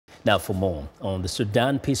Now, for more on the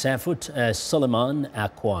Sudan peace effort, Suleiman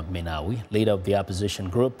Minnawi, leader of the opposition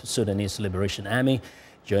group Sudanese Liberation Army,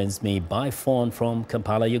 joins me by phone from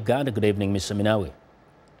Kampala, Uganda. Good evening, Mr. Minnawi.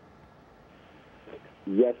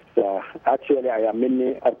 Yes, actually, I am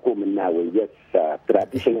Minni Minnawi. Yes,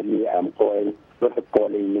 traditionally, I'm calling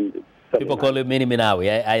Minni. People call you Minni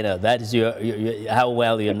Minnawi. I know that is how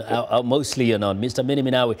well you know, how mostly you know, Mr. Minni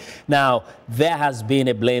Minnawi. Now, there has been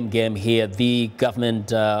a blame game here. The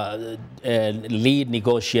government lead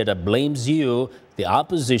negotiator blames you, the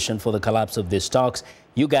opposition, for the collapse of these talks.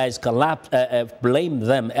 You guys blame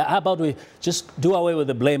them. How about we just do away with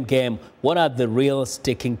the blame game? What are the real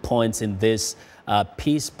sticking points in this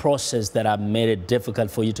peace process that have made it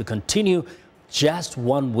difficult for you to continue just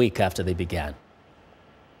 1 week after they began?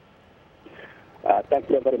 Thank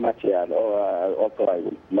you very much. Also, I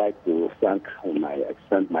would like to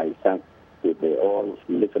extend my thanks to all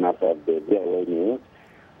listeners of the VOA News.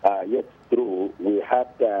 Yes, true. We had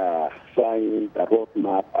signed a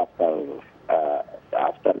roadmap after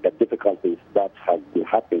the difficulties that have been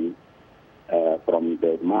happening from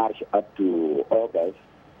the March up to August.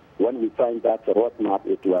 When we signed that roadmap,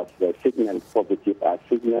 it was a signal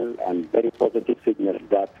and very positive signal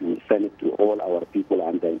that we sent to all our people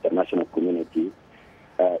and the international community,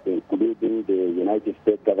 including the United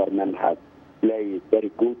States government has played a very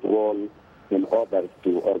good role in order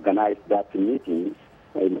to organize that meeting,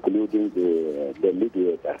 including the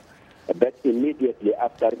mediator. But immediately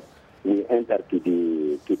after, we enter to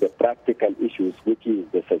the practical issues, which is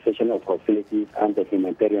the cessation of hostilities and the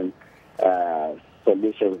humanitarian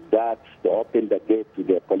solutions that open the gate to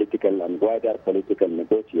the political and wider political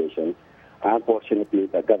negotiations. Unfortunately,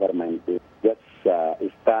 the government just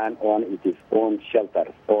stand on its own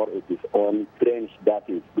shelters or its own trench that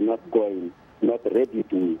is not ready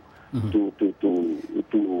to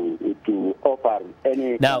offer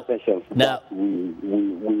any concessions that we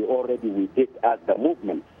already did as the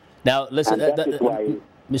movement. Now, listen, Mr.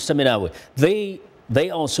 Minnawi, they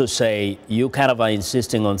also say you kind of are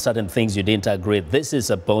insisting on certain things you didn't agree. This is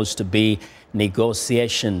supposed to be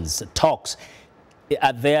negotiations, talks.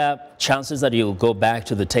 Are there chances that you'll go back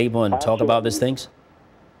to the table and talk about these things?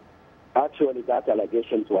 Actually, that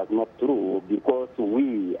allegation was not true, because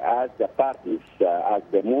we, as the parties, as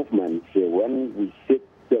the movement, when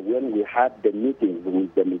we had the meeting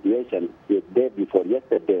with the mediation the day before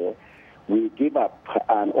yesterday, we give up,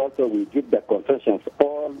 and also we give the concessions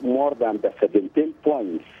all more than the 17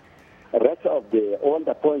 points. The rest of all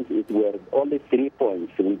the points, it were only 3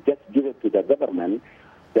 points. We just give it to the government.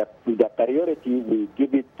 The priority we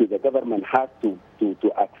give it to the government has to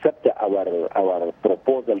accept our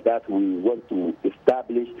proposal that we want to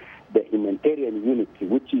establish the humanitarian unity,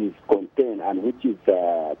 which is contained and which is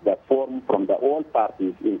the form from all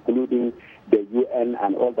parties, including the UN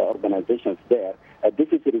and all the organizations there.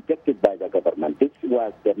 This is rejected by the government. This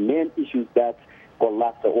was the main issue that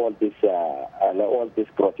collapsed all this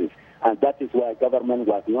process, and that is why government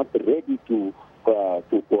was not ready to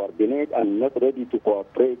coordinate and not ready to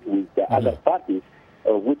cooperate with the other parties,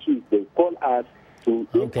 which is they call us to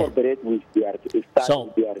incorporate with their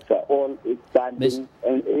all standing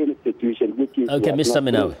institution, which is Mr.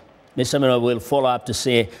 Minnawi. Mr. Minnawi, we'll follow up to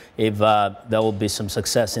see if there will be some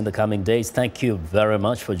success in the coming days. Thank you very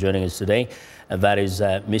much for joining us today. That is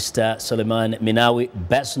Mr. Suleiman Minnawi,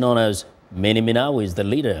 best known as Minni Minnawi, is the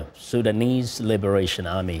leader of Sudanese Liberation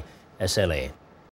Army, SLA.